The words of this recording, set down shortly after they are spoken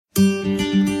Romans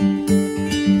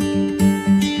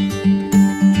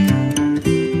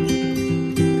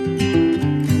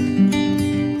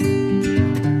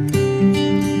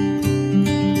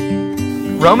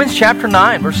chapter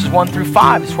 9, verses 1 through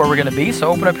 5 is where we're going to be. So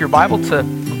open up your Bible to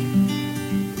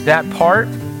that part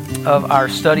of our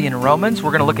study in Romans.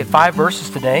 We're going to look at 5 verses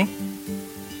today.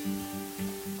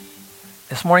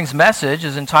 This morning's message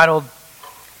is entitled,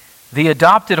 The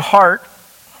Adopted Heart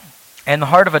and the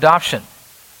Heart of Adoption.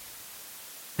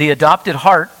 The Adopted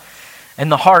Heart and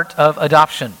the Heart of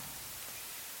Adoption.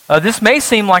 This may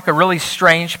seem like a really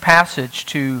strange passage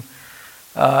to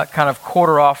kind of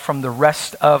quarter off from the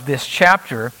rest of this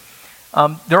chapter.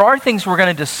 There are things we're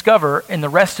going to discover in the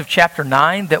rest of chapter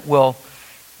 9 that will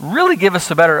really give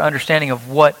us a better understanding of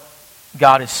what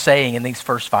God is saying in these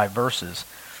first 5 verses.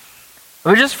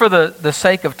 But just for the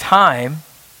sake of time,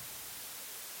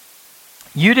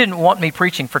 you didn't want me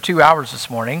preaching for 2 hours this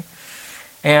morning,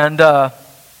 and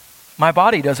my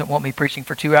body doesn't want me preaching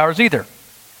for 2 hours either.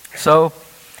 So,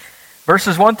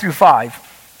 verses 1 through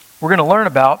 5, we're going to learn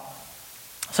about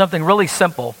something really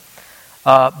simple,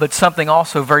 but something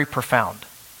also very profound.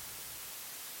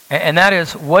 And that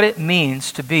is what it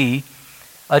means to be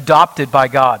adopted by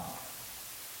God.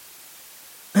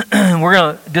 We're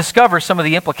going to discover some of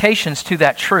the implications to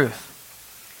that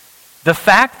truth. The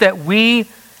fact that we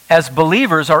as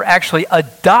believers are actually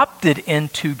adopted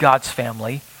into God's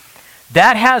family,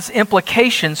 that has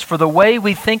implications for the way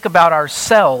we think about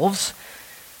ourselves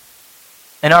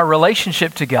and our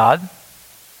relationship to God.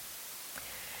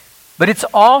 But it's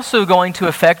also going to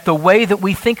affect the way that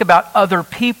we think about other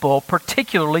people,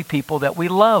 particularly people that we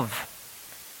love.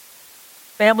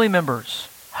 Family members,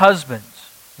 husbands,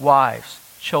 wives,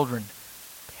 children,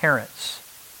 parents,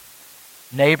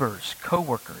 neighbors,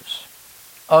 co-workers,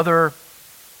 other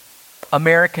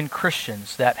American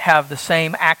Christians that have the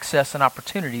same access and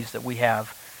opportunities that we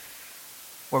have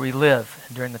where we live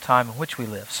and during the time in which we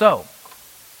live. So,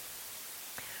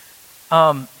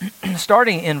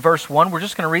 starting in verse 1, we're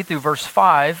just going to read through verse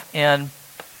 5, and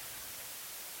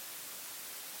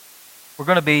we're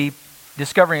going to be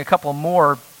discovering a couple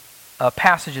more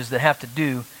passages that have to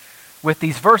do with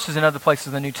these verses in other places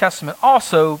in the New Testament,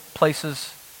 also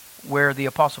places where the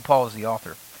Apostle Paul is the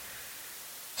author.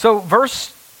 So,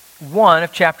 verse 1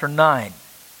 of chapter 9,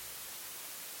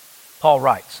 Paul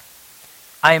writes,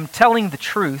 I am telling the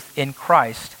truth in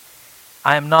Christ.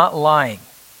 I am not lying.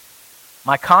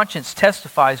 My conscience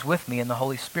testifies with me in the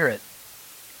Holy Spirit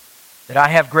that I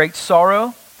have great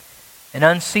sorrow and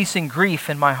unceasing grief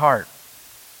in my heart.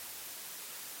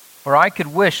 For I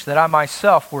could wish that I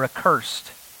myself were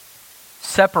accursed,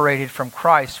 separated from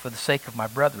Christ for the sake of my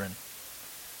brethren,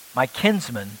 my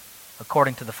kinsmen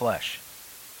according to the flesh,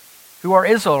 who are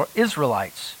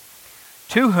Israelites,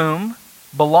 to whom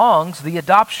belongs the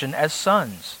adoption as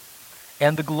sons,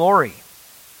 and the glory,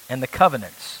 and the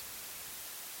covenants,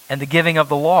 and the giving of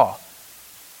the law,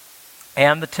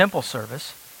 and the temple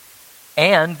service,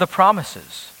 and the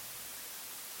promises,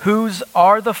 whose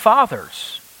are the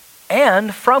fathers,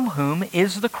 and from whom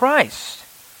is the Christ,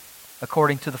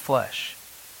 according to the flesh,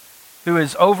 who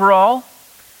is over all,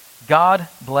 God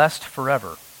blessed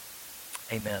forever.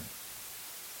 Amen.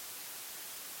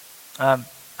 I'm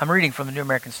reading from the New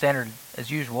American Standard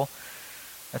as usual.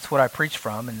 That's what I preach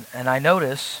from, and I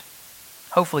notice,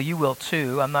 hopefully you will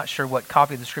too, I'm not sure what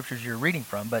copy of the scriptures you're reading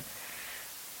from, but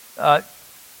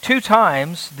 2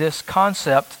 times this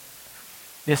concept,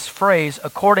 this phrase,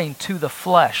 according to the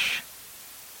flesh,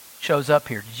 shows up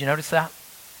here. Did you notice that?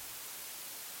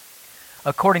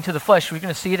 According to the flesh, we're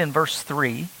going to see it in verse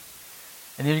 3, and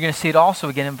then you're going to see it also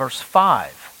again in verse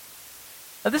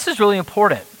 5. Now this is really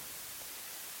important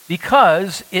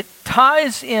because it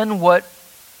ties in what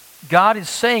God is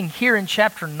saying here in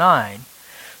chapter 9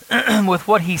 with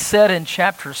what he said in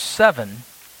chapter 7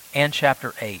 and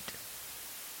chapter 8.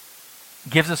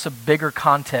 Gives us a bigger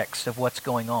context of what's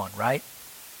going on, right?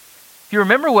 If you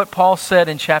remember what Paul said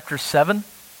in chapter 7,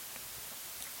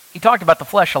 he talked about the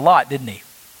flesh a lot, didn't he?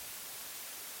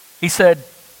 He said,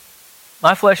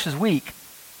 my flesh is weak.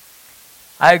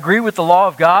 I agree with the law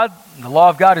of God. The law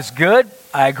of God is good.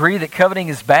 I agree that coveting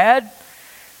is bad.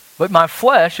 But my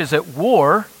flesh is at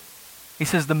war. He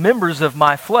says the members of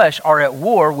my flesh are at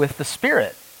war with the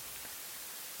Spirit,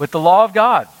 with the law of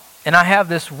God. And I have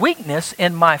this weakness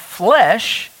in my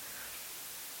flesh.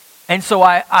 And so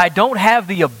I don't have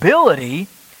the ability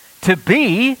to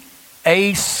be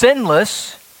a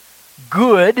sinless,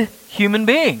 good human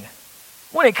being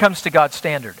when it comes to God's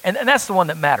standard. And that's the one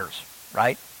that matters,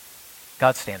 right?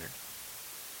 God's standard.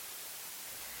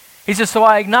 He says, so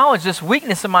I acknowledge this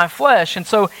weakness in my flesh, and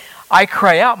so I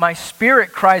cry out, my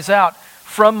spirit cries out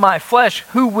from my flesh?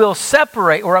 Who will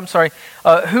separate, or I'm sorry,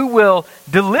 who will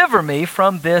deliver me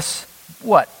from this,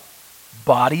 what?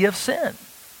 Body of sin.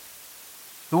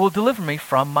 Who will deliver me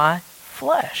from my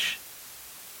flesh?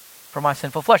 From my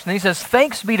sinful flesh. And then he says,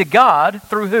 thanks be to God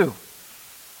through who?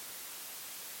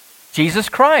 Jesus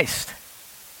Christ.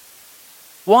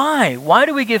 Why? Why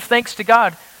do we give thanks to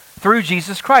God through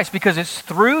Jesus Christ? Because it's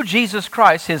through Jesus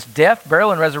Christ, his death,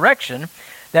 burial, and resurrection,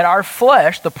 that our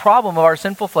flesh, the problem of our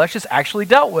sinful flesh, is actually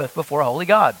dealt with before a holy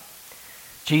God.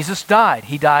 Jesus died.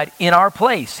 He died in our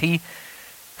place. He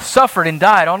suffered and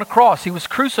died on a cross. He was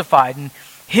crucified, and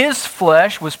his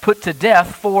flesh was put to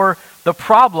death for the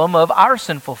problem of our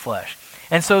sinful flesh.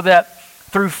 And so that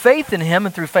through faith in him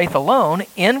and through faith alone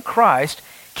in Christ,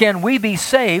 can we be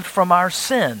saved from our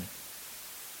sin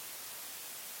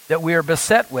that we are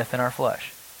beset with in our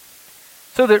flesh.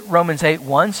 So that Romans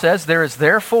 8:1 says, there is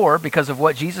therefore, because of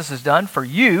what Jesus has done for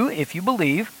you, if you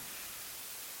believe,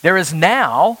 there is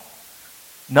now,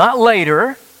 not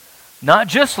later, not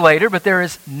just later, but there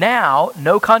is now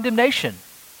no condemnation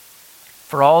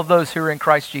for all of those who are in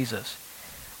Christ Jesus.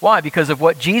 Why? Because of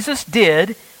what Jesus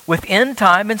did within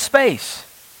time and space.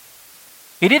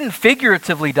 He didn't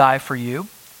figuratively die for you.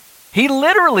 He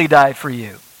literally died for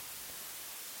you.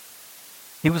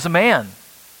 He was a man.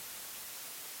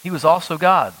 He was also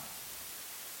God.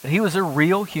 But he was a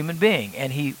real human being,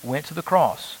 and he went to the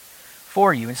cross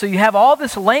for you. And so you have all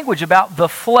this language about the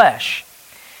flesh.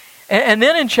 And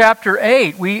then in chapter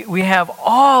 8, we have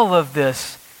all of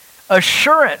this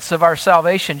assurance of our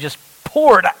salvation just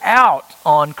poured out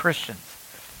on Christians.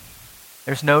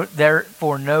 There's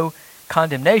therefore no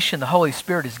condemnation. The Holy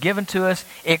Spirit is given to us.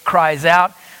 It cries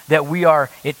out that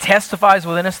it testifies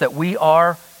within us that we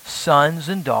are sons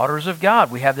and daughters of God.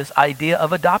 We have this idea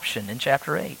of adoption in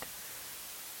chapter 8.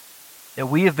 That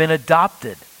we have been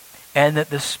adopted, and that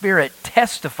the Spirit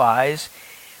testifies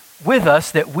with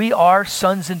us that we are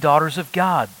sons and daughters of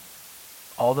God.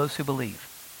 All those who believe.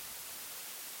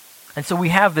 And so we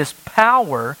have this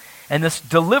power and this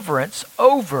deliverance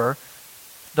over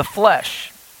the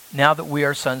flesh now that we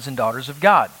are sons and daughters of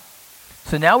God.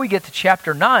 So now we get to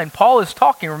chapter 9. Paul is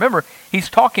talking, remember, he's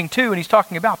talking to and he's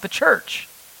talking about the church.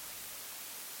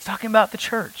 He's talking about the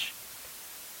church.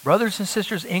 Brothers and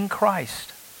sisters in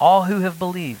Christ, all who have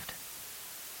believed,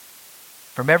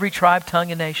 from every tribe,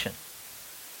 tongue, and nation,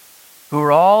 who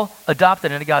are all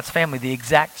adopted into God's family the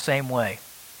exact same way.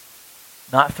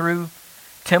 Not through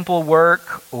temple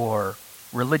work or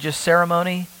religious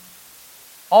ceremony,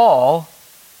 all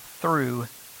through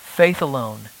faith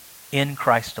alone, in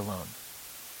Christ alone.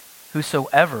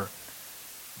 Whosoever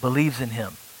believes in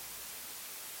him.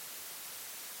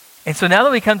 And so now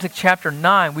that we come to chapter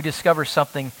 9, we discover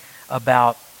something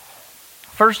about,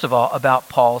 first of all, about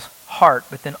Paul's heart,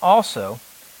 but then also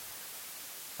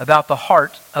about the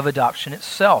heart of adoption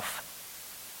itself.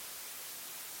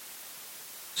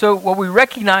 So what we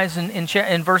recognize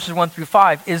in verses 1 through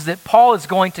 5 is that Paul is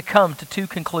going to come to two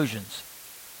conclusions.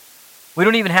 We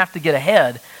don't even have to get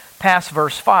ahead past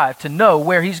verse 5 to know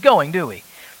where he's going, do we?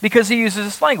 Because he uses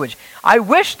this language. I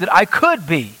wish that I could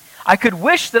be. I could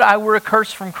wish that I were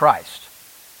accursed from Christ.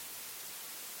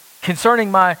 Concerning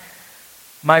my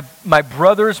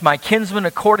brothers, my kinsmen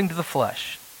according to the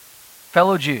flesh,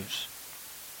 fellow Jews,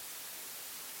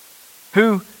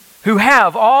 who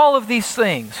have all of these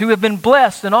things, who have been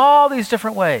blessed in all these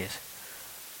different ways.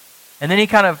 And then he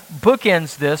kind of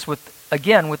bookends this with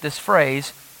this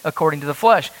phrase, according to the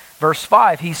flesh. Verse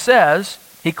 5,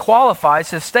 he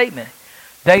qualifies his statement.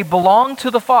 They belong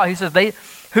to the Father. He says,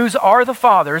 whose are the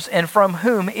fathers and from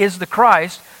whom is the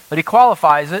Christ, but he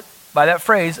qualifies it by that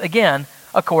phrase, again,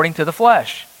 according to the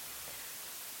flesh.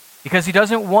 Because he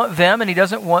doesn't want them and he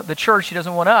doesn't want the church, he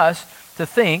doesn't want us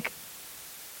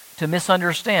to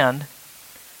misunderstand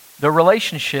the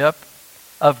relationship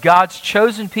of God's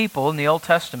chosen people in the Old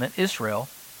Testament, Israel,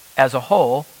 as a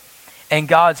whole, and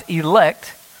God's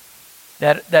elect,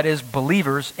 that is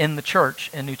believers in the church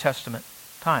in New Testament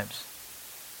times.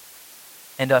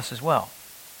 And us as well.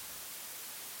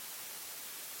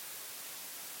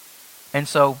 And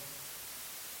so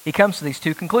he comes to these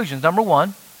two conclusions. Number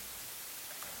one,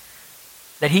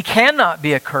 that he cannot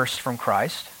be accursed from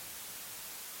Christ.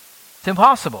 It's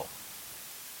impossible.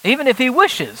 Even if he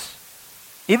wishes,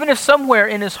 even if somewhere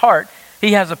in his heart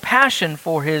he has a passion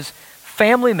for his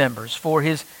family members, for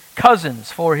his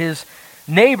cousins, for his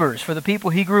neighbors, for the people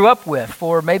he grew up with,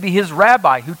 for maybe his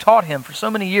rabbi who taught him for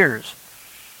so many years.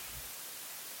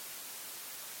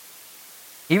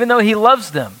 Even though he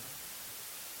loves them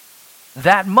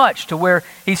that much to where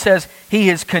he says he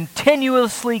is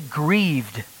continuously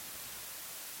grieved.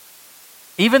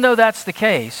 Even though that's the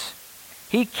case,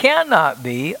 he cannot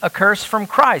be accursed from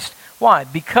Christ. Why?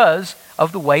 Because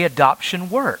of the way adoption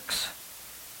works.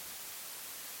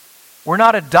 We're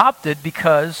not adopted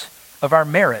because of our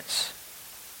merits.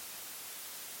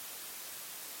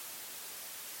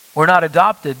 We're not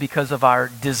adopted because of our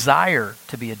desire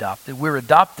to be adopted. We're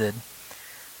adopted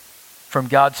from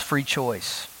God's free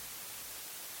choice,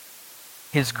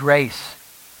 His grace,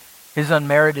 His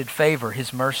unmerited favor,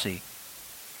 His mercy.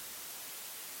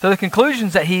 So the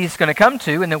conclusions that he's going to come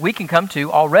to, and that we can come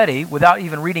to already without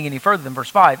even reading any further than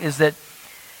verse 5, is that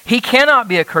he cannot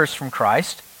be accursed from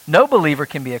Christ. No believer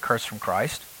can be accursed from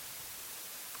Christ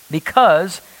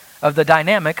because of the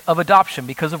dynamic of adoption,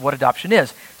 because of what adoption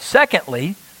is.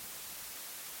 Secondly,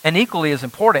 and equally as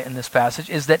important in this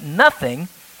passage, is that nothing,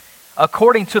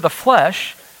 according to the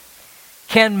flesh,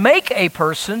 can make a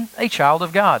person a child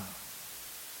of God.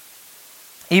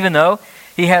 Even though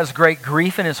he has great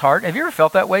grief in his heart. Have you ever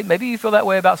felt that way? Maybe you feel that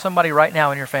way about somebody right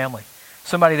now in your family,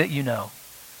 somebody that you know.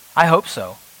 I hope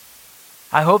so.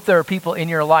 I hope there are people in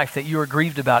your life that you are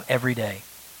grieved about every day.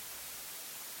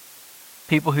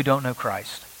 People who don't know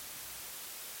Christ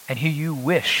and who you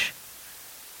wish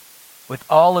with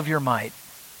all of your might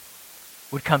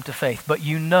would come to faith. But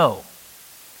you know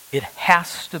it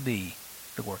has to be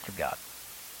the work of God.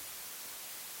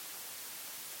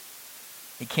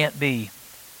 It can't be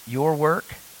your work.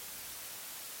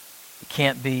 It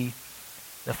can't be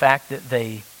the fact that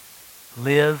they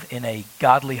live in a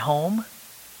godly home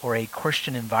or a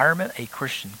Christian environment, a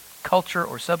Christian culture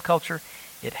or subculture.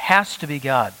 It has to be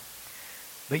God.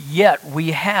 But yet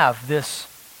we have this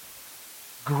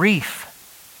grief,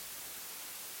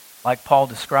 like Paul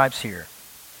describes here.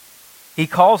 He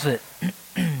calls it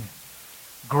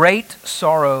great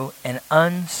sorrow and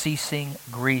unceasing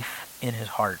grief in his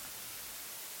heart.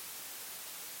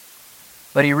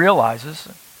 But he realizes,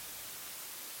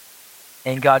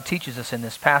 and God teaches us in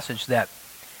this passage, that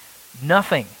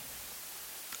nothing,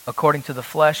 according to the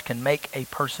flesh, can make a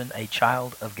person a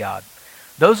child of God.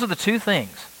 Those are the two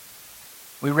things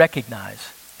we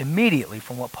recognize immediately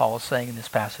from what Paul is saying in this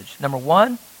passage. Number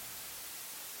one,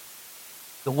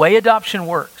 the way adoption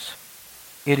works,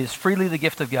 it is freely the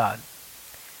gift of God.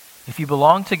 If you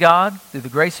belong to God through the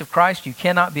grace of Christ, you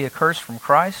cannot be accursed from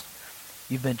Christ.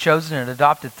 You've been chosen and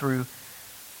adopted through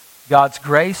God's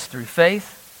grace, through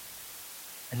faith.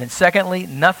 And then secondly,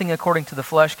 nothing according to the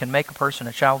flesh can make a person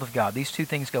a child of God. These two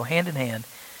things go hand in hand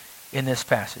in this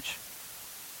passage.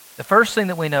 The first thing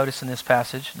that we notice in this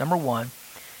passage, number one,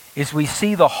 is we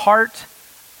see the heart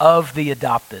of the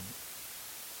adopted.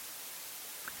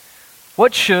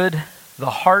 What should the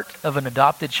heart of an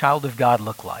adopted child of God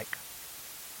look like?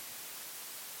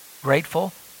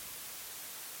 Grateful,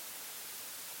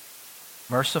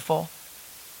 merciful,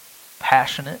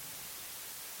 passionate.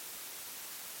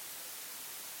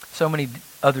 So many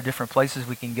other different places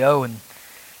we can go in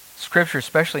Scripture,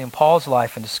 especially in Paul's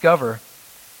life, and discover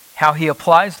how he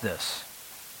applies this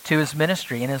to his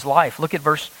ministry and his life. Look at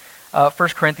 1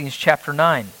 Corinthians chapter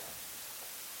 9.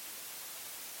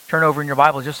 Turn over in your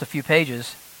Bible just a few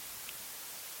pages.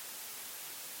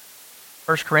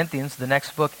 1 Corinthians, the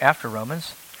next book after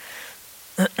Romans.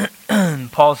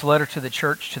 Paul's letter to the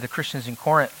church, to the Christians in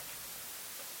Corinth,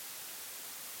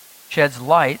 sheds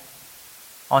light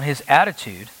on his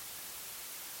attitude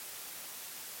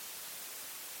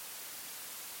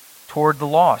toward the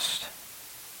lost.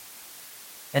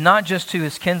 And not just to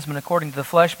his kinsmen according to the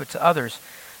flesh, but to others.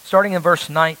 Starting in verse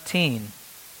 19,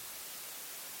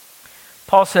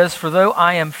 Paul says, "For though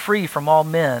I am free from all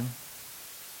men,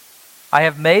 I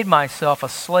have made myself a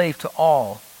slave to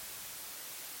all,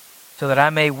 so that I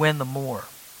may win the more.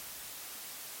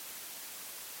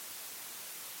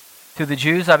 To the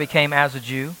Jews I became as a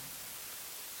Jew,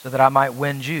 so that I might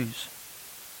win Jews.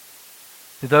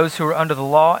 To those who are under the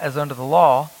law, as under the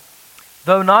law,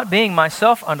 though not being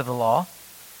myself under the law,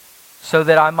 so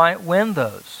that I might win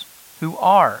those who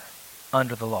are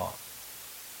under the law.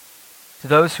 To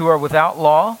those who are without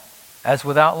law, as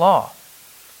without law,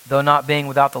 though not being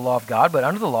without the law of God, but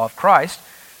under the law of Christ,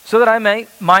 so that I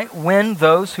might win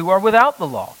those who are without the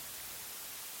law."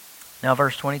 Now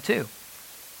verse 22.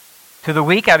 "To the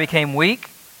weak I became weak,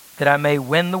 that I may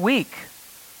win the weak.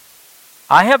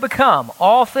 I have become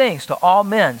all things to all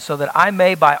men, so that I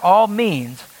may by all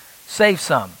means save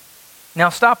some."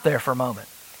 Now stop there for a moment.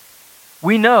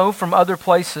 We know from other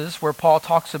places where Paul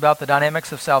talks about the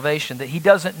dynamics of salvation that he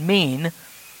doesn't mean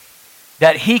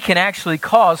that he can actually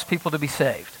cause people to be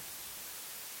saved.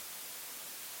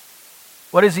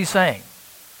 What is he saying?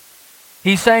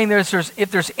 He's saying if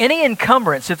there's any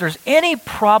encumbrance, if there's any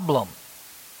problem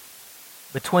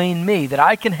between me that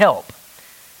I can help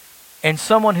and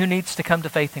someone who needs to come to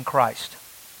faith in Christ,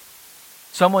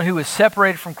 someone who is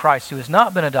separated from Christ, who has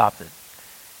not been adopted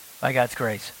by God's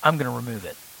grace, I'm going to remove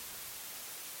it.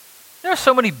 There are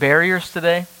so many barriers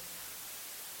today.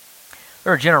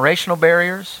 There are generational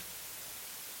barriers.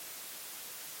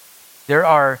 There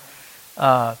are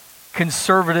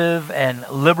conservative and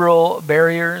liberal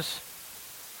barriers.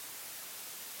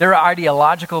 There are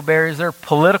ideological barriers. There are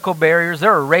political barriers.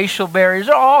 There are racial barriers.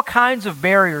 There are all kinds of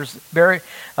barriers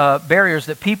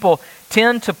that people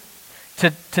tend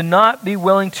to not be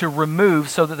willing to remove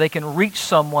so that they can reach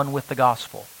someone with the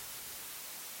gospel.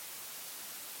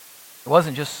 It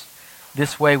wasn't just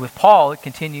this way with Paul. It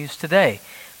continues today.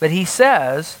 But he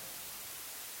says,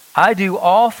 I do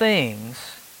all things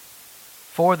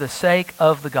for the sake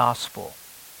of the gospel,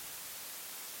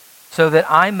 so that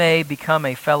I may become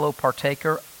a fellow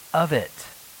partaker of it.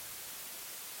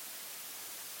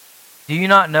 Do you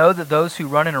not know that those who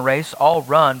run in a race all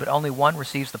run, but only one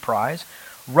receives the prize?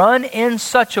 Run in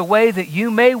such a way that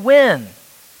you may win.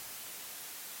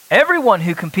 Everyone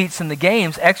who competes in the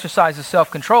games exercises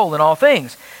self-control in all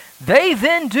things. They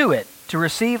then do it to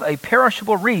receive a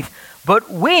perishable wreath,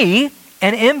 but we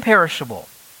an imperishable.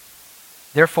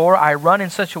 Therefore, I run in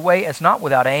such a way as not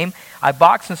without aim. I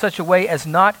box in such a way as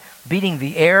not beating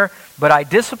the air, but I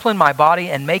discipline my body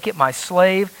and make it my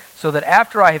slave, so that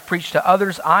after I have preached to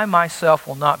others, I myself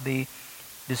will not be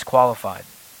disqualified.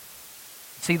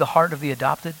 See the heart of the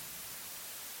adopted?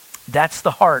 That's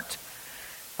the heart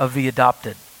of the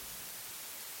adopted.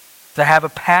 To have a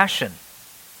passion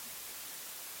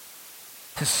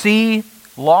to see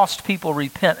lost people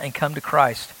repent and come to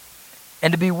Christ,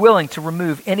 and to be willing to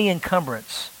remove any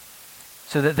encumbrance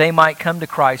so that they might come to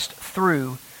Christ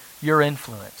through your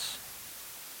influence,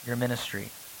 your ministry.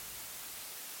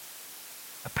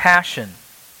 A passion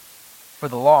for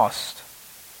the lost.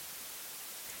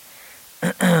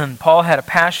 Paul had a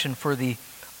passion for the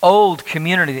old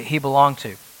community that he belonged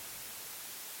to.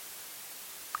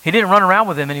 He didn't run around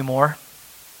with them anymore.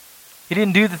 He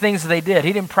didn't do the things that they did.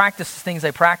 He didn't practice the things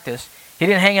they practiced. He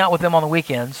didn't hang out with them on the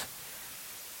weekends.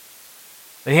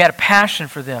 But he had a passion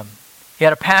for them. He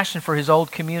had a passion for his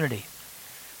old community.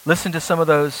 Listen to some of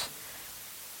those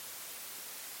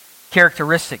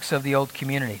characteristics of the old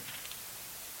community.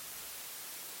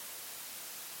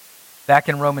 Back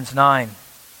in Romans 9,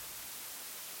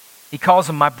 he calls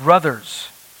them my brothers,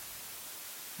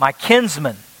 my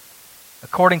kinsmen,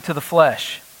 according to the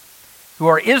flesh, who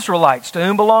are Israelites, to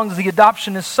whom belongs the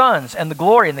adoption as sons, and the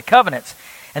glory, and the covenants,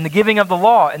 and the giving of the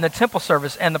law, and the temple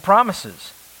service, and the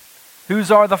promises.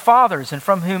 Whose are the fathers, and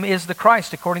from whom is the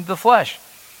Christ according to the flesh?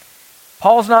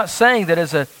 Paul's not saying that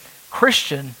as a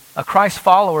Christian, a Christ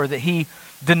follower, that he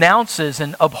denounces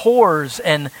and abhors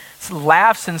and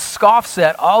laughs and scoffs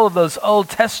at all of those Old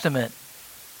Testament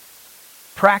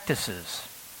practices,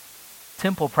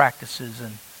 temple practices.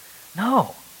 And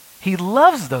no, he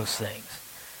loves those things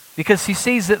because he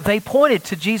sees that they pointed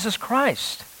to Jesus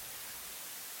Christ.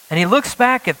 And he looks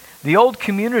back at the old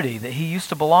community that he used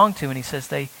to belong to and he says,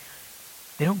 they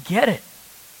don't get it.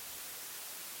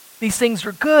 These things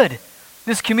are good.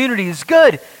 This community is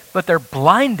good, but they're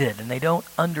blinded and they don't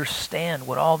understand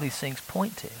what all these things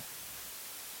point to.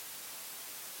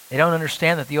 They don't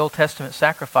understand that the Old Testament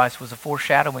sacrifice was a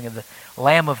foreshadowing of the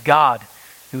Lamb of God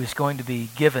who is going to be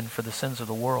given for the sins of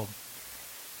the world.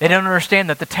 They don't understand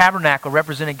that the tabernacle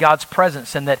represented God's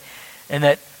presence and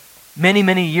that many,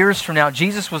 many years from now,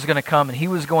 Jesus was going to come and he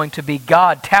was going to be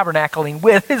God tabernacling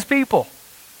with his people.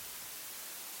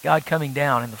 God coming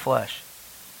down in the flesh.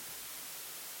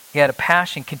 He had a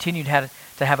passion, continued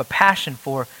to have a passion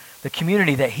for the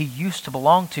community that he used to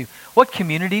belong to. What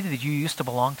community did you used to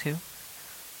belong to?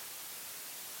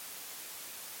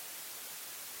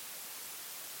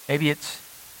 Maybe it's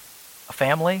a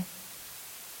family.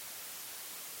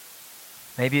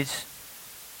 Maybe it's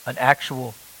an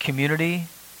actual community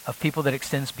of people that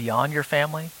extends beyond your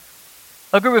family.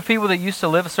 A group of people that used to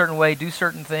live a certain way, do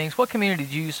certain things. What community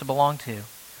did you used to belong to?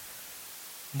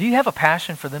 Do you have a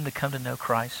passion for them to come to know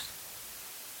Christ?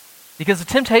 Because the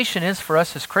temptation is for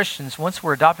us as Christians, once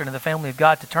we're adopted into the family of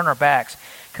God, to turn our backs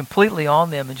completely on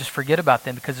them and just forget about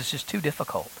them because it's just too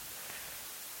difficult.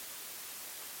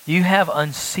 Do you have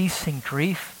unceasing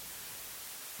grief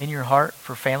in your heart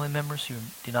for family members who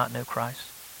do not know Christ?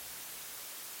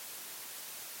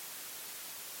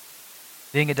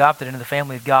 Being adopted into the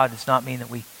family of God does not mean that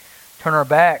we turn our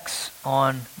backs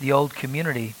on the old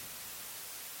community,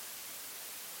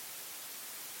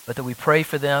 but that we pray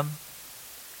for them.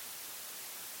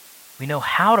 We know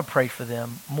how to pray for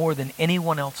them more than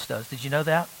anyone else does. Did you know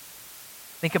that?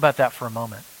 Think about that for a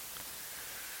moment.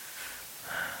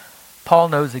 Paul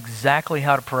knows exactly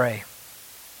how to pray.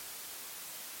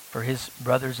 for his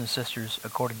brothers and sisters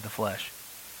according to the flesh.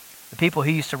 The people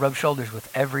he used to rub shoulders with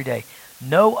every day.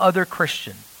 No other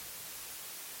Christian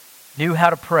knew how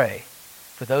to pray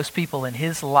for those people in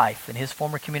his life, in his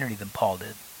former community, than Paul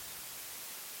did.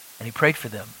 And he prayed for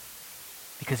them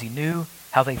because he knew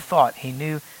how they thought. He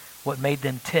knew what made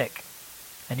them tick.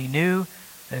 And he knew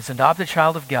that as an adopted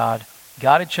child of God,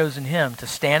 God had chosen him to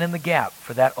stand in the gap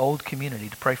for that old community,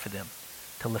 to pray for them,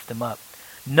 to lift them up.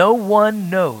 No one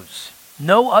knows,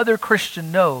 no other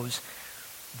Christian knows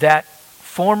that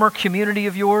former community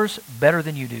of yours better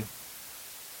than you do.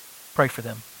 Pray for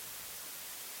them.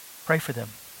 Pray for them.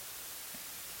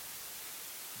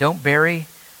 Don't bury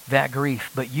that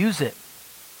grief, but use it.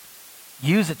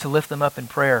 Use it to lift them up in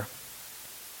prayer.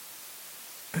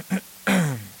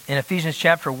 In Ephesians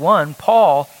chapter 1,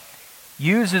 Paul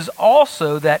uses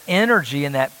also that energy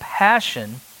and that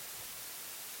passion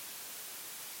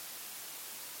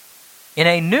in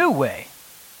a new way.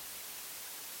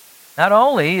 Not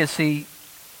only is he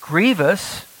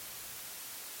grievous,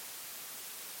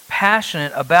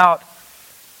 passionate about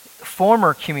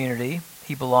former community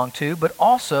he belonged to, but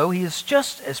also he is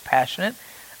just as passionate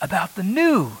about the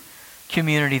new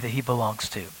community that he belongs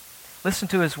to. Listen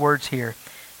to his words here,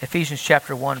 Ephesians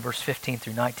chapter 1, verse 15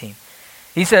 through 19.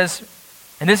 He says,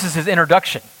 and this is his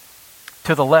introduction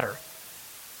to the letter,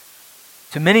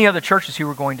 to many other churches who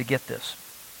were going to get this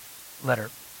letter.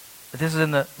 But this is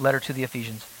in the letter to the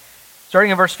Ephesians.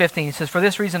 Starting in verse 15, he says, "For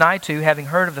this reason I too, having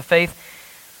heard of the faith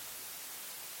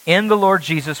in the Lord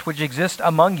Jesus which exists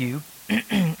among you,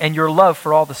 and your love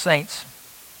for all the saints,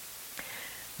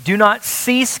 do not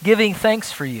cease giving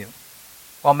thanks for you,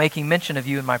 while making mention of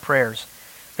you in my prayers,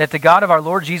 that the God of our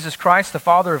Lord Jesus Christ, the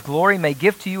Father of glory, may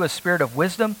give to you a spirit of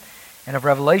wisdom and of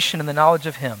revelation in the knowledge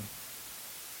of him."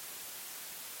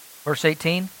 Verse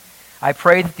 18, "I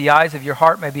pray that the eyes of your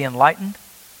heart may be enlightened,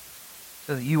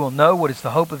 so that you will know what is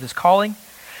the hope of his calling,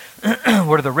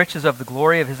 what are the riches of the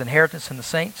glory of his inheritance in the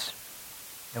saints,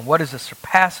 and what is the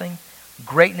surpassing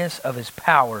greatness of his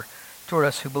power toward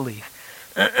us who believe.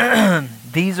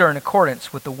 These are in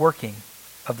accordance with the working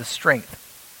of the strength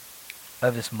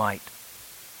of his might."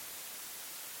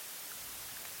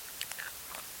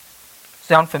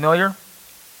 Sound familiar?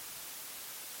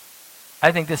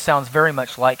 I think this sounds very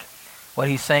much like what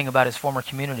he's saying about his former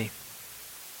community.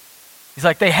 He's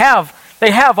like, they have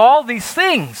all these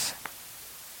things.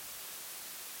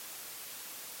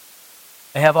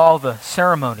 They have all the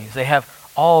ceremonies. They have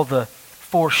all the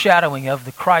foreshadowing of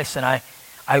the Christ. And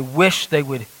I wish they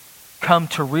would come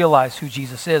to realize who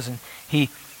Jesus is. And he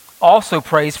also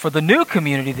prays for the new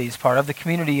community that he's part of, the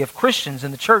community of Christians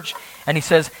in the church. And he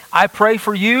says, "I pray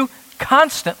for you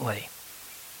constantly,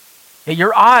 that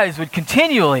your eyes would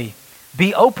continually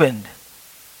be opened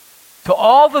to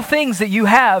all the things that you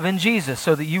have in Jesus,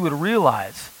 so that you would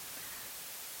realize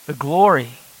the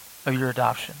glory of your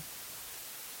adoption,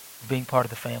 being part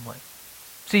of the family."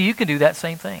 See, you can do that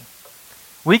same thing.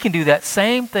 We can do that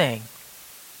same thing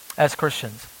as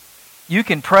Christians. You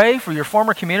can pray for your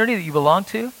former community that you belong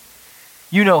to.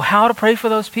 You know how to pray for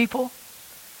those people.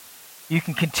 You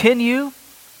can continue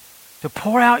to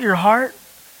pour out your heart.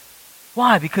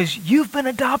 Why? Because you've been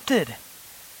adopted.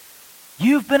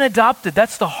 You've been adopted.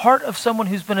 That's the heart of someone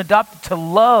who's been adopted, to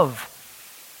love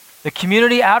the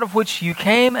community out of which you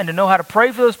came and to know how to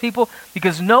pray for those people,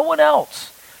 because no one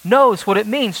else knows what it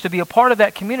means to be a part of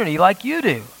that community like you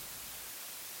do.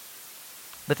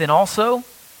 But then also,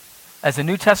 as a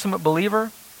New Testament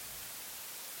believer,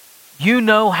 you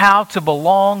know how to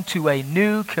belong to a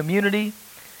new community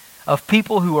of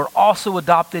people who are also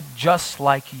adopted just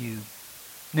like you.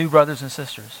 New brothers and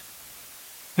sisters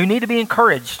who need to be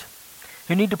encouraged,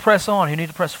 who need to press on, who need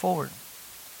to press forward.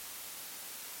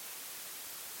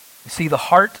 You see the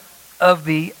heart of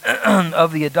the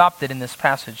of the adopted in this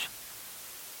passage.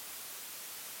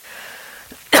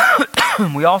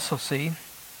 We also see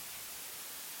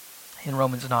in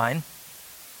Romans 9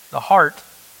 the heart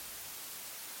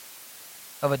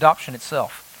of adoption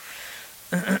itself.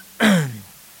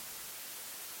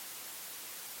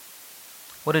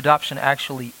 What adoption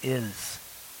actually is.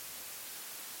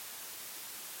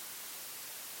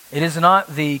 It is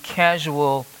not the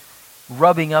casual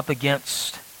rubbing up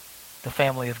against the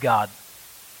family of God.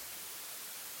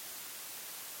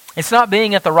 It's not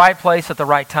being at the right place at the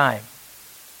right time.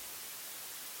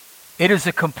 It is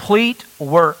a complete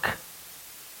work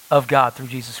of God through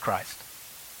Jesus Christ.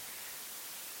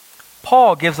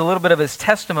 Paul gives a little bit of his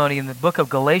testimony in the book of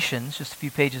Galatians, just a few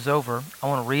pages over. I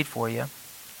want to read for you.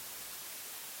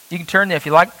 You can turn there if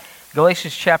you like.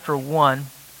 Galatians chapter 1.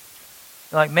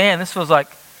 You're like, man, this feels like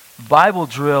Bible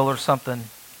drill or something.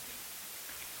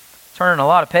 Turning a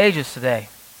lot of pages today.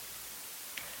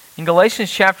 In Galatians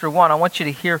chapter 1, I want you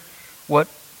to hear what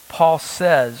Paul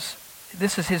says.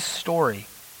 This is his story,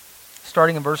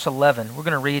 starting in verse 11. We're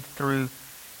going to read through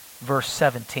verse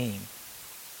 17.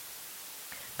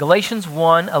 Galatians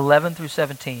 1, 11 through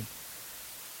 17.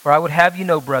 For I would have you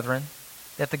know, brethren,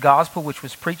 that the gospel which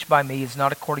was preached by me is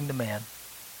not according to man.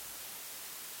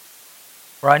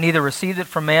 For I neither received it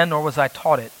from man, nor was I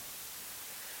taught it,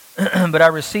 but I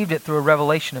received it through a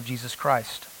revelation of Jesus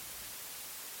Christ.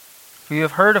 For you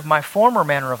have heard of my former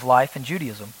manner of life in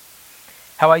Judaism,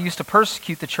 how I used to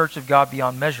persecute the church of God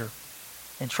beyond measure,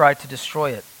 and tried to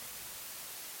destroy it.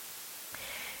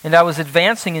 And I was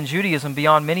advancing in Judaism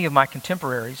beyond many of my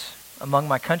contemporaries among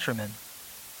my countrymen,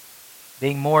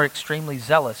 being more extremely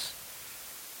zealous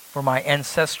for my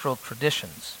ancestral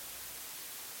traditions.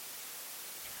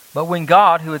 But when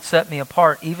God, who had set me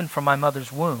apart even from my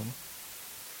mother's womb,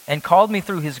 and called me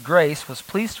through his grace, was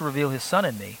pleased to reveal his Son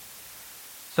in me,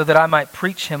 so that I might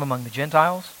preach him among the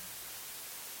Gentiles,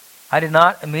 I did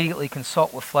not immediately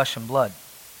consult with flesh and blood,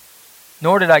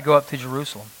 nor did I go up to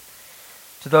Jerusalem,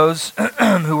 to those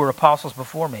who were apostles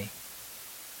before me.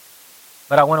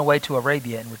 But I went away to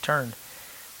Arabia and returned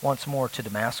once more to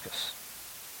Damascus.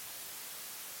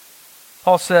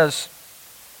 Paul says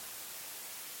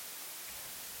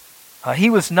he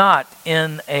was not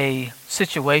in a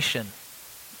situation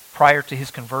prior to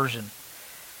his conversion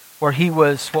where he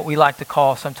was what we like to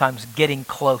call sometimes getting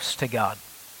close to God.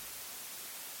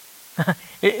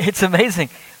 It's amazing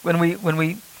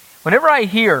whenever I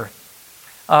hear,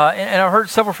 and I've heard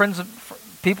several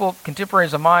people,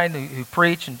 contemporaries of mine who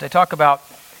preach, and they talk about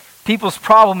people's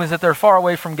problem is that they're far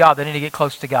away from God. They need to get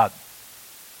close to God.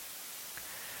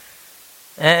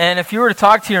 And if you were to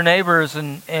talk to your neighbors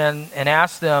and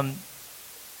ask them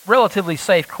relatively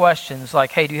safe questions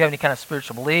like, hey, do you have any kind of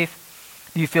spiritual belief?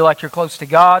 Do you feel like you're close to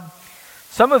God?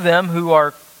 Some of them who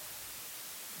are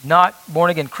not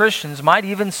born-again Christians might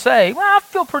even say, well, I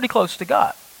feel pretty close to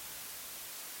God.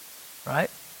 Right?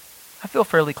 I feel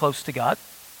fairly close to God.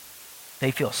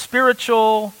 They feel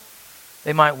spiritual.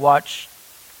 They might watch,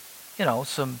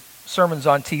 some sermons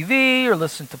on TV or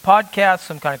listen to podcasts,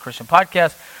 some kind of Christian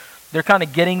podcast. They're kind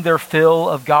of getting their fill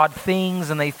of God things,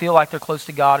 and they feel like they're close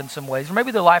to God in some ways. Or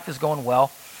maybe their life is going well.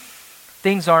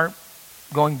 Things aren't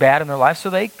going bad in their life, so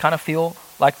they kind of feel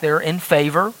like they're in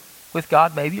favor with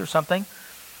God maybe or something.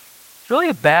 It's really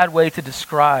a bad way to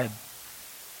describe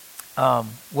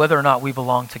whether or not we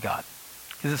belong to God,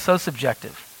 because it's so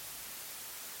subjective.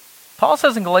 Paul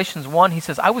says in Galatians 1, he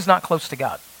says, I was not close to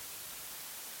God.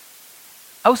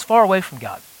 I was far away from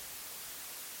God.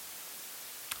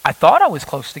 I thought I was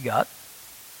close to God.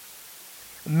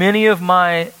 Many of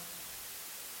my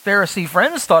Pharisee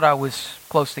friends thought I was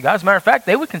close to God. As a matter of fact,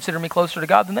 they would consider me closer to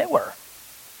God than they were.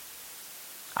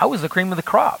 I was the cream of the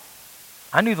crop.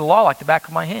 I knew the law like the back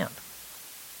of my hand.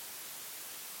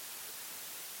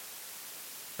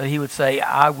 But he would say,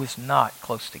 I was not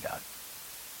close to God.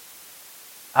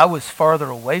 I was farther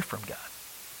away from God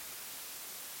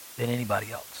than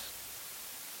anybody else.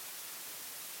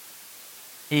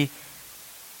 He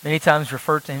many times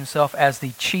referred to himself as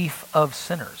the chief of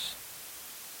sinners,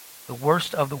 the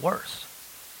worst of the worst.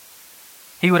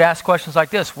 He would ask questions like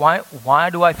this: Why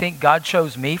do I think God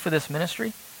chose me for this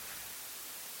ministry?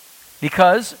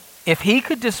 Because if he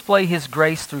could display his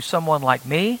grace through someone like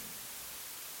me,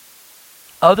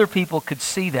 other people could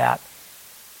see that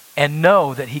and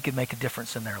know that he could make a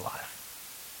difference in their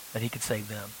life, that he could save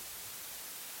them.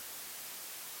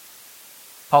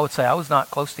 Paul would say, I was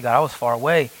not close to God. I was far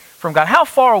away from God. How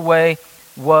far away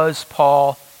was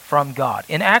Paul from God?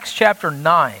 In Acts chapter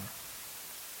 9,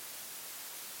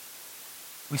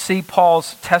 we see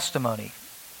Paul's testimony.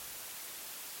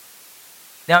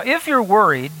 Now, if you're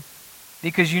worried,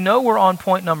 because we're on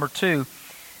point number 2,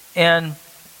 and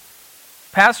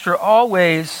Pastor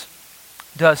always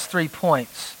does 3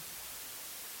 points.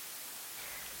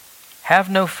 Have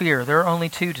no fear. There are only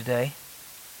 2 today.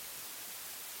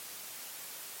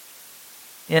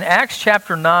 In Acts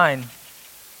chapter 9,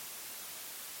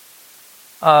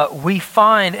 we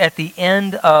find at the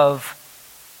end of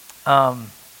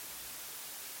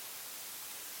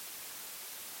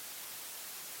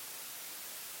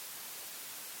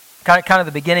kind of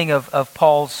the beginning of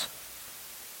Paul's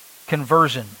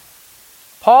conversion.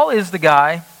 Paul is the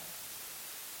guy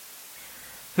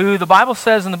who the Bible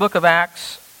says in the book of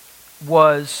Acts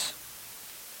was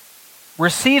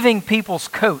receiving people's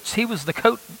coats. He was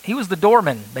the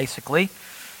doorman, basically,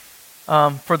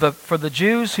 for the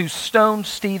Jews who stoned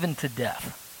Stephen to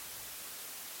death.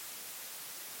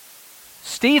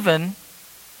 Stephen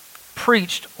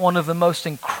preached one of the most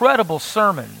incredible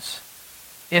sermons,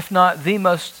 if not the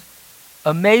most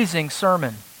amazing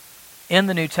sermon in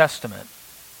the New Testament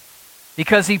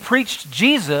because he preached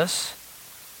Jesus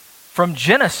from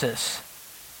Genesis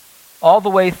all the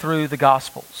way through the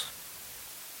Gospels.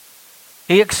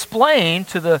 He explained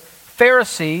to the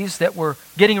Pharisees that were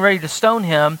getting ready to stone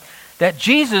him that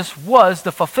Jesus was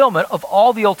the fulfillment of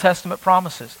all the Old Testament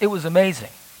promises. It was amazing.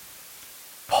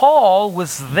 Paul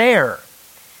was there.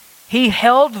 He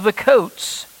held the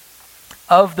coats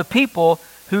of the people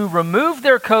who removed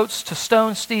their coats to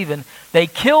stone Stephen. They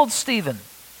killed Stephen.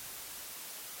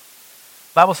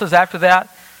 The Bible says after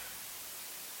that,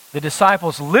 the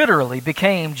disciples literally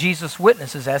became Jesus'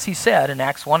 witnesses, as he said in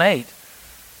Acts 1:8.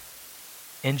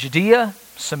 In Judea,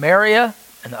 Samaria,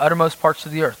 and the uttermost parts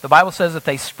of the earth. The Bible says that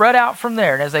they spread out from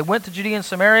there, and as they went to Judea and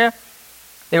Samaria,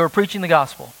 they were preaching the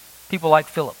gospel. People like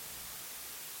Philip.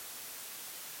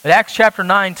 But Acts chapter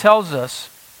 9 tells us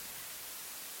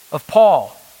of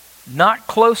Paul, not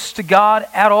close to God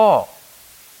at all,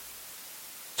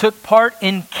 took part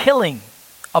in killing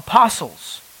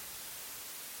apostles.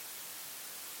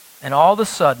 And all of a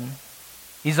sudden,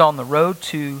 he's on the road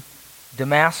to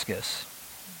Damascus,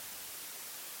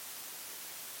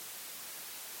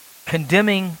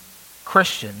 condemning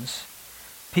Christians,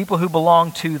 people who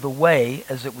belonged to the Way,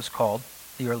 as it was called,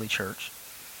 the early church.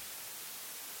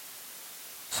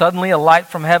 Suddenly a light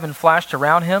from heaven flashed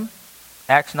around him.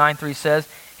 Acts 9:3 says,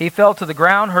 he fell to the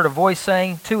ground, heard a voice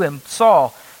saying to him,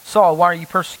 Saul, Saul, why are you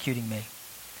persecuting me?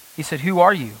 He said, who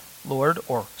are you, Lord,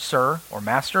 or Sir, or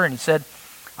Master? And he said,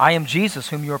 I am Jesus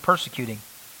whom you are persecuting.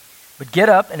 But get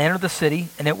up and enter the city,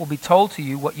 and it will be told to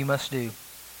you what you must do.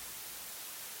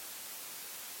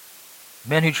 The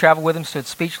men who traveled with him stood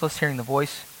speechless, hearing the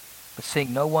voice, but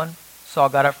seeing no one. Saul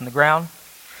got up from the ground,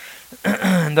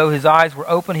 and though his eyes were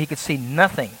open, he could see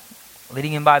nothing.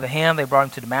 Leading him by the hand, they brought him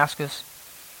to Damascus.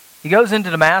 He goes into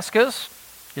Damascus,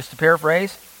 just to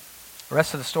paraphrase the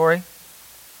rest of the story.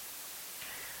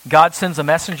 God sends a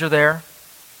messenger there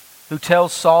who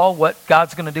tells Saul what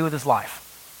God's going to do with his life.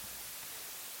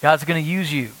 God's going to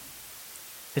use you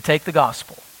to take the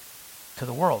gospel to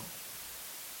the world.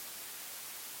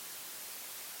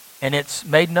 And it's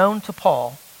made known to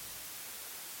Paul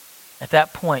at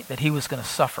that point that he was going to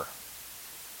suffer.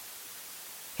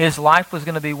 His life was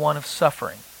going to be one of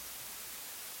suffering.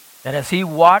 That as he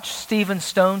watched Stephen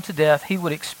stoned to death, he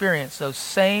would experience those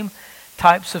same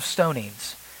types of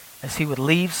stonings as he would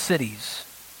leave cities.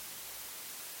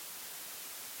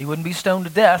 He wouldn't be stoned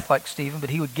to death like Stephen,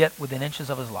 but he would get within inches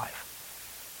of his life.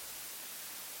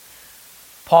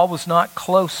 Paul was not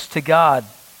close to God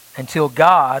until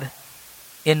God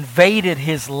invaded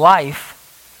his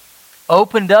life,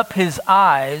 opened up his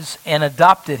eyes, and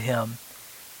adopted him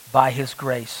by his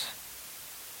grace.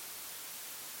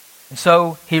 And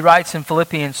so he writes in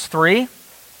Philippians 3,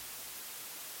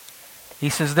 he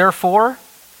says, therefore,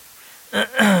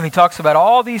 he talks about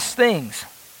all these things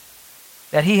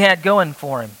that he had going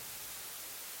for him.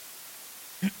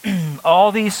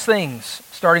 All these things,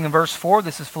 starting in verse 4,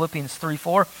 this is Philippians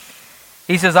 3:4.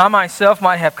 He says, I myself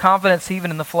might have confidence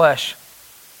even in the flesh.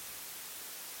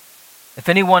 If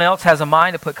anyone else has a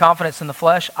mind to put confidence in the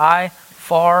flesh, I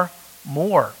far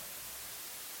more.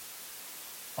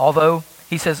 Although,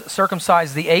 he says,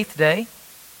 circumcised the 8th day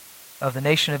of the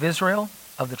nation of Israel,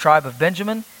 of the tribe of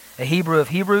Benjamin, a Hebrew of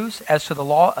Hebrews, as to the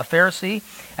law, a Pharisee,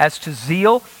 as to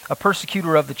zeal, a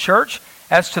persecutor of the church,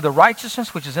 as to the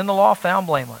righteousness which is in the law, found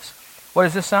blameless. What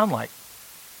does this sound like?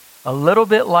 A little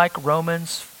bit like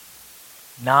Romans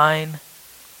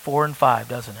 9:4 and 5,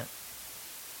 doesn't it?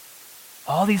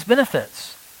 All these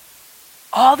benefits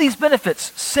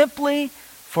simply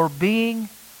for being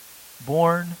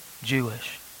born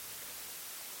Jewish.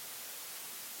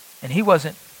 And he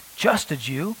wasn't just a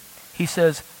Jew. He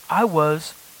says, I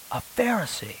was a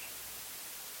Pharisee.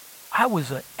 I was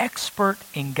an expert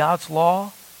in God's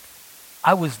law.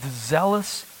 I was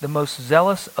the most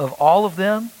zealous of all of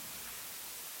them.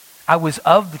 I was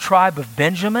of the tribe of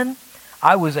Benjamin.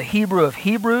 I was a Hebrew of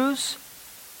Hebrews.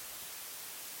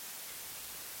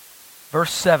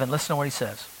 Verse 7, listen to what he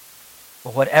says.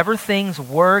 But whatever things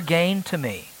were gained to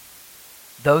me,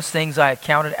 those things I had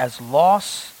counted as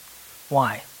loss.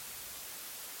 Why?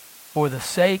 For the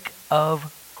sake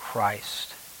of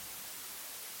Christ.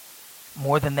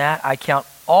 More than that, I count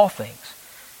all things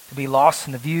to be lost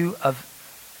in view of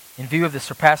the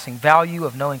surpassing value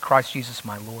of knowing Christ Jesus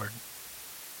my Lord,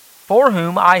 for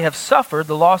whom I have suffered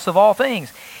the loss of all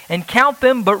things, and count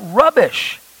them but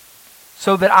rubbish,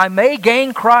 so that I may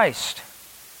gain Christ,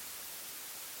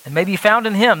 and may be found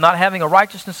in him, not having a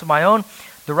righteousness of my own,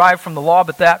 derived from the law,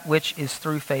 but that which is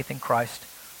through faith in Christ,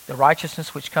 the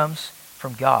righteousness which comes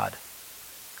from God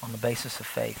on the basis of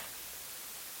faith,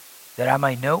 that I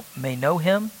may know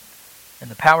him and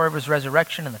the power of his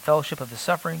resurrection and the fellowship of his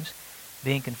sufferings,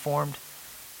 being conformed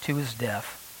to his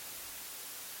death.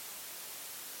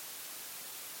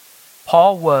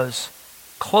 Paul was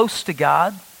close to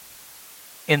God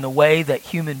in the way that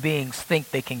human beings think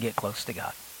they can get close to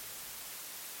God.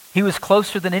 He was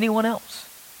closer than anyone else,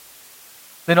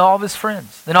 than all of his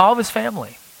friends, than all of his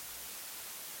family.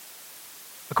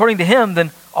 According to him,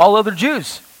 than all other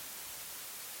Jews.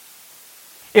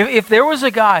 If there was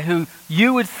a guy who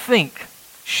you would think,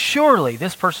 surely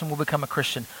this person will become a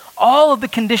Christian, all of the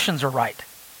conditions are right.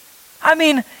 I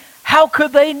mean, how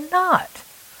could they not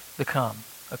become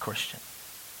a Christian?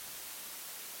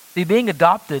 See, being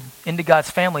adopted into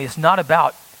God's family is not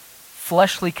about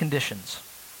fleshly conditions.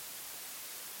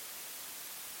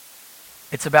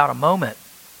 It's about a moment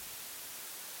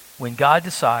when God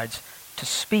decides to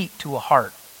speak to a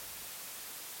heart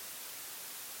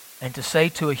and to say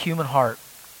to a human heart,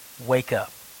 wake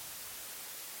up.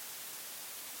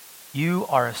 You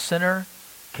are a sinner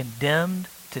condemned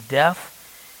to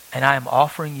death, and I am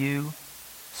offering you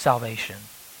salvation,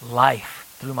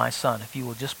 life through my Son, if you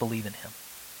will just believe in him.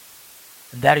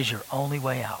 And that is your only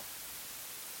way out.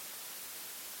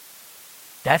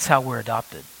 That's how we're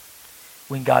adopted.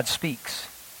 When God speaks,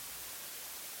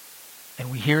 and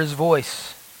we hear his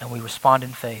voice, and we respond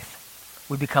in faith,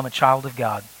 we become a child of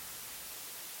God.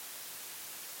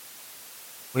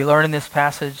 We learn in this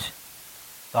passage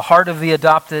the heart of the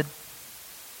adopted,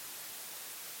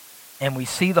 and we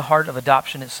see the heart of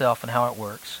adoption itself and how it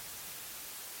works.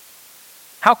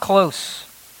 How close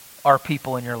are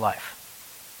people in your life?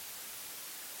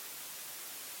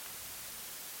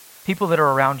 People that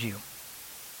are around you.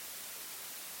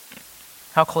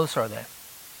 How close are they?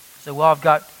 So, well, I've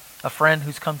got a friend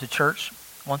who's come to church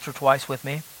once or twice with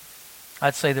me.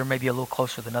 I'd say they're maybe a little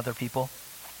closer than other people.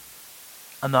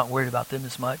 I'm not worried about them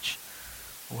as much,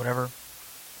 or whatever.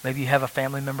 Maybe you have a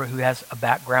family member who has a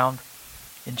background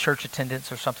in church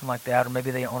attendance or something like that, or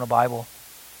maybe they own a Bible.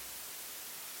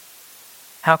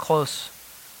 How close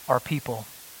are people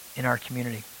in our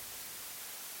community?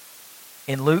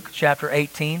 In Luke chapter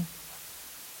 18,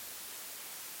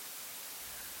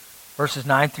 verses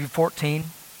 9 through 14,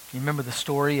 you remember the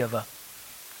story of a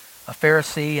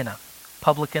Pharisee and a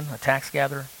publican, a tax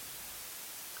gatherer.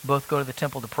 Both go to the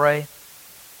temple to pray.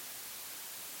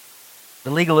 The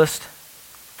legalist,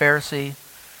 Pharisee,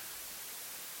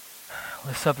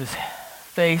 lifts up his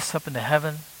face up into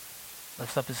heaven,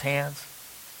 lifts up his hands.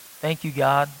 Thank you,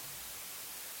 God.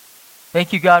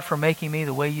 Thank you, God, for making me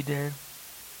the way you did.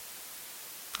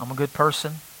 I'm a good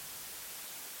person.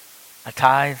 I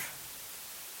tithe.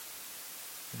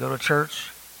 I go to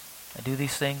church. I do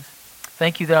these things.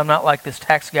 Thank you that I'm not like this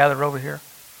tax gatherer over here.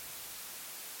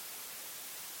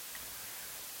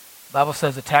 The Bible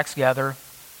says the tax gatherer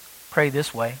prayed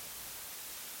this way.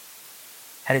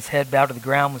 Had his head bowed to the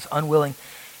ground, was unwilling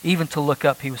even to look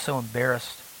up. He was so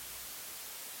embarrassed.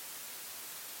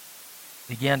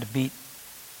 Began to beat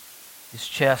his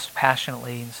chest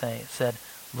passionately and said,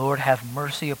 Lord, have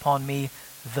mercy upon me,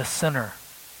 the sinner.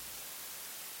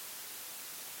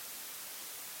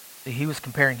 See, he was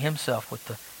comparing himself with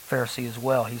the Pharisee as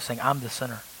well. He was saying, I'm the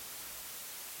sinner.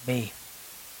 Me.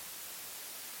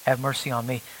 Have mercy on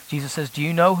me. Jesus says, do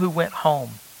you know who went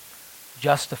home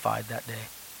justified that day?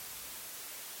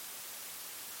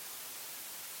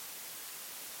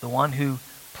 The one who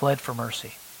pled for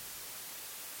mercy.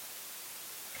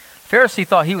 The Pharisee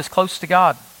thought he was close to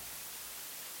God.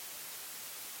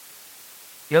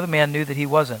 The other man knew that he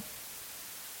wasn't.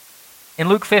 In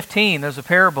Luke 15, there's a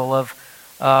parable of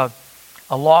a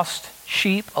lost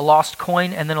sheep, a lost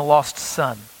coin, and then a lost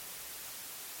son.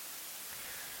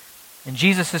 And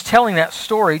Jesus is telling that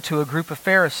story to a group of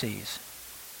Pharisees.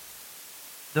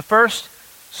 The first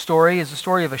story is the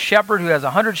story of a shepherd who has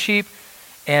 100 sheep,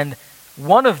 and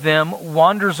one of them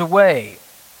wanders away.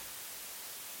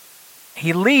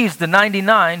 He leaves the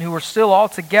 99 who are still all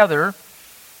together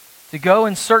to go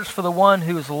and search for the one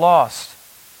who is lost.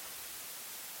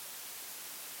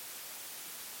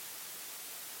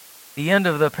 The end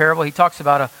of the parable, he talks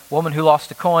about a woman who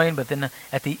lost a coin, but then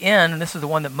at the end, and this is the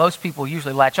one that most people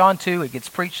usually latch on to, it gets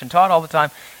preached and taught all the time,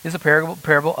 is the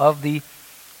parable of the,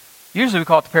 usually we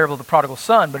call it the parable of the prodigal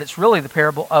son, but it's really the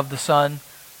parable of the son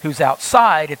who's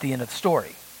outside at the end of the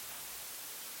story.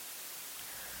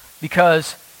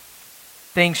 Because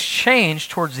things change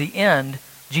towards the end.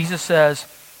 Jesus says,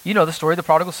 you know the story of the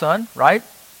prodigal son, right?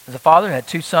 As a father had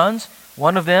two sons.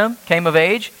 One of them came of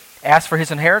age, asked for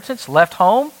his inheritance, left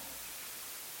home,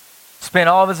 spent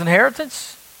all of his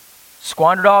inheritance,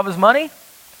 squandered all of his money,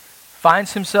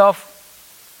 finds himself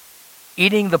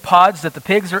eating the pods that the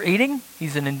pigs are eating.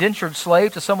 He's an indentured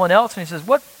slave to someone else, and he says,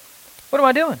 what What am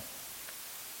I doing?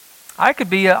 I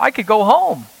could go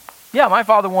home. Yeah, my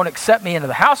father won't accept me into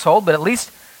the household, but at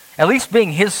least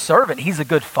being his servant, he's a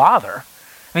good father.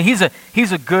 I mean,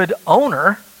 he's a good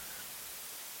owner.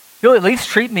 He'll at least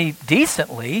treat me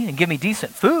decently and give me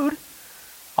decent food.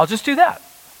 I'll just do that.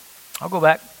 I'll go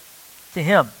back to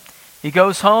him. He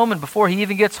goes home, and before he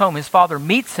even gets home, his father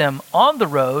meets him on the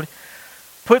road,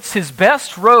 puts his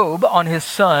best robe on his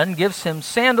son, gives him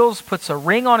sandals, puts a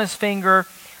ring on his finger,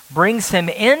 brings him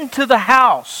into the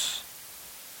house,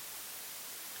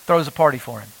 throws a party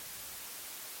for him.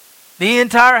 The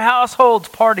entire household's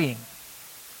partying,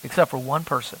 except for one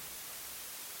person.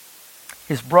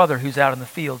 His brother who's out in the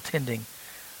field tending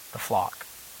the flock.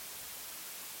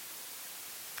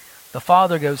 The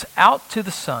father goes out to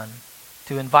the son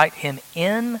to invite him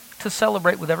in to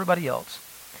celebrate with everybody else,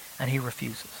 and he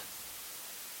refuses.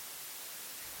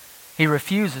 He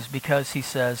refuses because he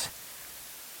says,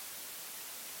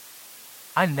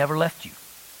 I never left you.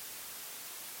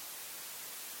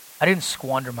 I didn't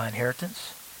squander my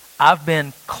inheritance. I've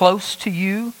been close to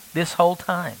you this whole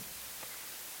time.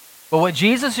 But what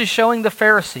Jesus is showing the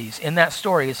Pharisees in that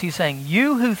story is he's saying,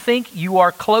 you who think you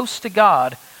are close to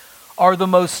God are the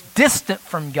most distant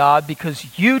from God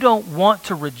because you don't want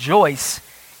to rejoice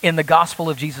in the gospel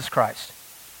of Jesus Christ.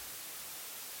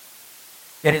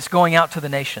 That it's going out to the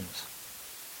nations.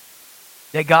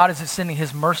 That God is extending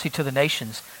his mercy to the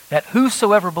nations. That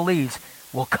whosoever believes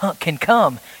can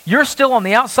come. You're still on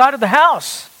the outside of the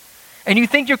house. And you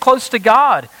think you're close to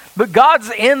God. But God's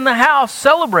in the house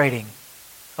celebrating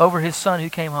over his son who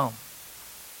came home.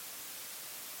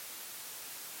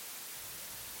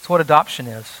 That's what adoption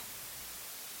is.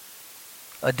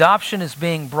 Adoption is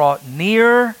being brought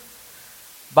near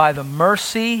by the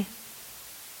mercy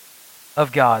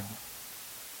of God.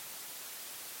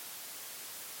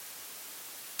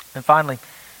 And finally,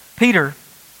 Peter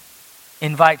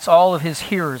invites all of his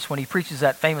hearers when he preaches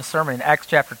that famous sermon in Acts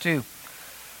chapter 2.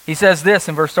 He says this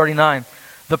in verse 39,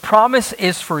 the promise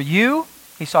is for you.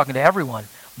 He's talking to everyone.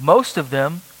 Most of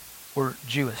them were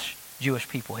Jewish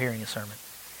people hearing his sermon.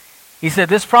 He said,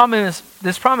 this promise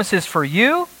is for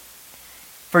you,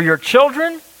 for your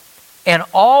children, and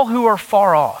all who are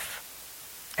far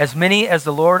off, as many as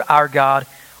the Lord our God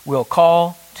will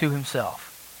call to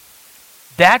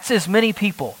himself. That's as many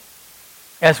people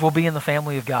as will be in the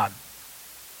family of God.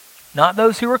 Not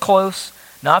those who are close,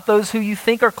 not those who you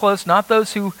think are close, not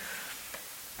those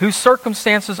whose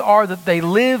circumstances are that they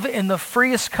live in the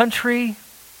freest country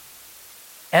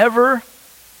ever.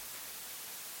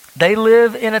 They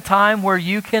live in a time where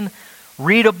you can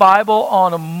read a Bible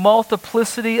on a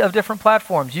multiplicity of different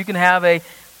platforms. You can have a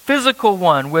physical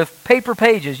one with paper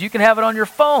pages. You can have it on your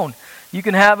phone. You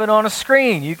can have it on a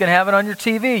screen. You can have it on your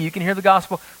TV. You can hear the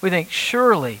gospel. We think,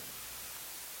 surely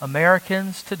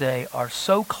Americans today are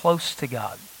so close to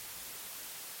God.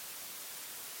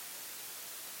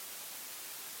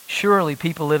 Surely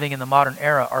people living in the modern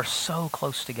era are so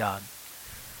close to God.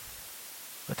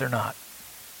 But they're not.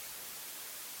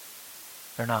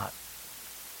 They're not.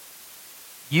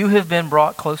 You have been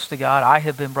brought close to God. I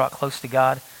have been brought close to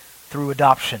God through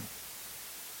adoption.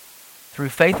 Through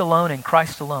faith alone in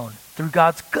Christ alone. Through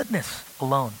God's goodness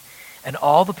alone. And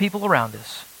all the people around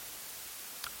us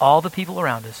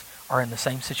are in the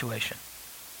same situation.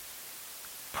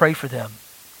 Pray for them.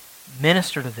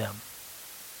 Minister to them.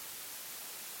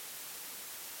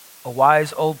 A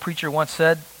wise old preacher once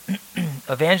said,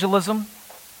 evangelism,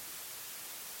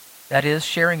 that is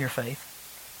sharing your faith,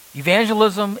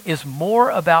 evangelism is more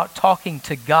about talking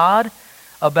to God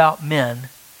about men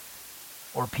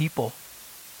or people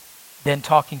than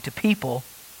talking to people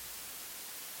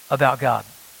about God.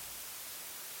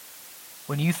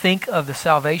 When you think of the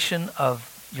salvation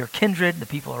of your kindred, the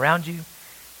people around you,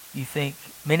 you think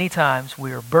many times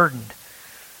we are burdened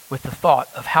with the thought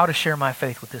of how to share my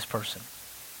faith with this person.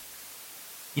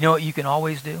 You know what you can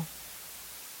always do?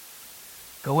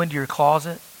 Go into your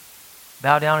closet,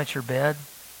 bow down at your bed,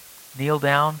 kneel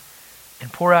down,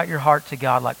 and pour out your heart to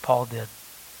God like Paul did.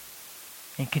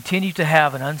 And continue to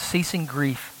have an unceasing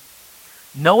grief,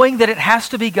 knowing that it has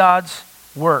to be God's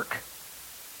work,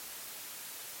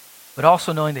 but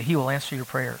also knowing that he will answer your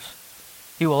prayers.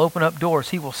 He will open up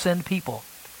doors. He will send people.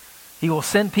 He will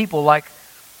send people like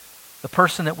the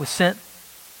person that was sent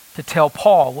to tell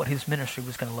Paul what his ministry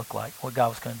was going to look like, what God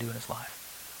was going to do in his life.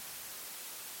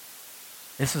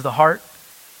 This is the heart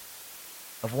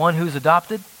of one who's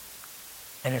adopted,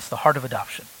 and it's the heart of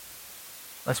adoption.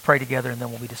 Let's pray together, and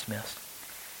then we'll be dismissed.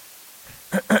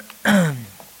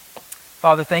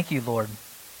 Father, thank you, Lord.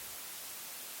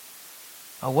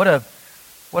 Oh, what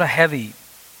a heavy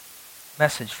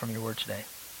message from your word today.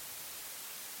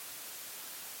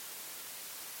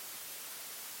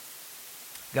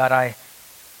 God, I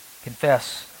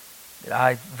confess that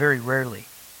I very rarely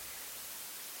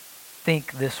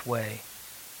think this way,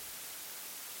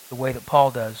 the way that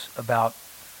Paul does about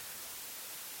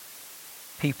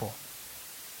people.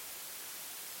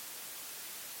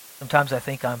 Sometimes I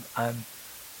think I'm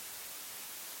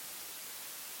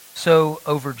so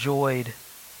overjoyed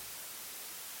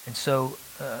and so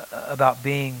about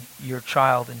being your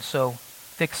child and so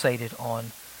fixated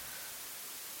on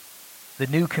the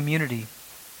new community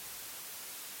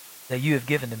that you have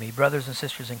given to me, brothers and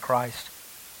sisters in Christ.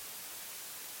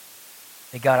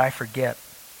 And God, I forget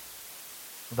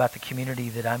about the community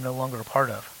that I'm no longer a part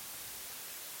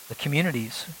of, the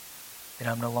communities that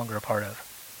I'm no longer a part of.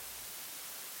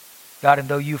 God, and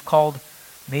though you've called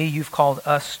me, you've called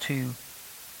us to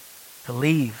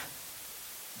leave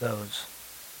those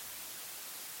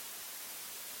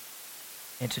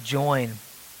and to join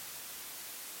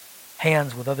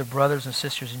hands with other brothers and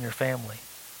sisters in your family,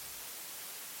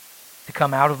 to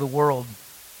come out of the world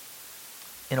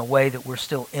in a way that we're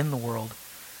still in the world.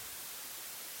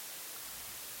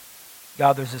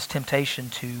 God, there's this temptation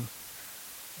to,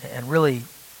 and really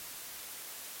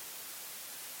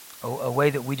a way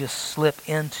that we just slip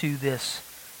into this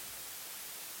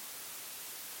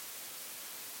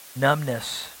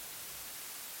numbness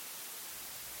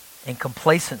and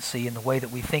complacency in the way that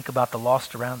we think about the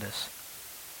lost around us.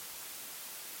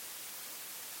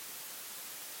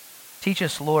 Teach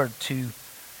us, Lord, to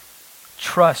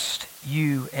trust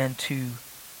you and to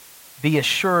be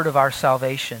assured of our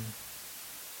salvation,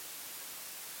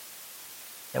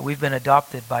 that we've been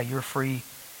adopted by your free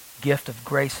gift of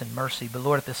grace and mercy. But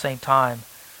Lord, at the same time,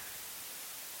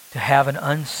 to have an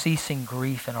unceasing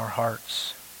grief in our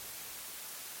hearts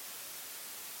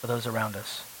for those around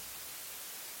us.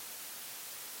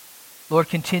 Lord,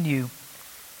 continue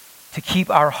to keep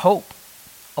our hope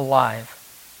alive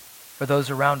for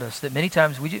those around us, that many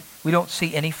times we don't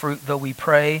see any fruit, though we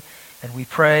pray and we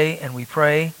pray and we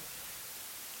pray.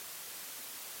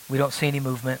 We don't see any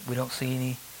movement. We don't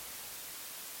see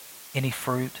any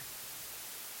fruit.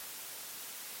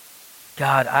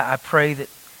 God, I pray that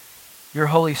your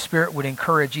Holy Spirit would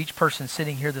encourage each person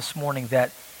sitting here this morning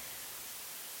that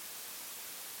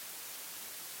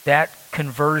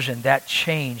conversion, that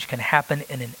change can happen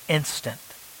in an instant.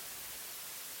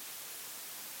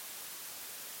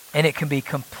 And it can be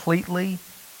completely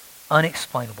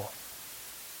unexplainable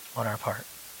on our part.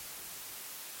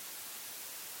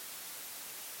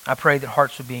 I pray that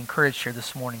hearts would be encouraged here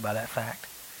this morning by that fact.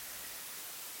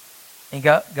 And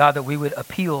God, that we would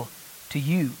appeal to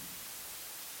you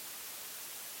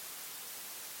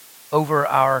over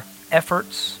our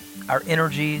efforts, our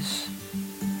energies.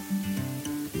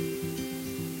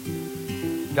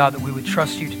 God, that we would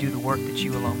trust you to do the work that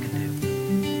you alone can do.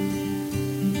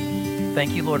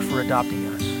 Thank you, Lord, for adopting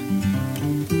us.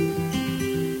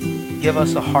 Give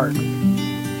us a heart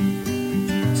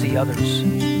to see others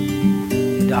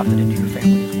adopted into your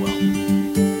family as well.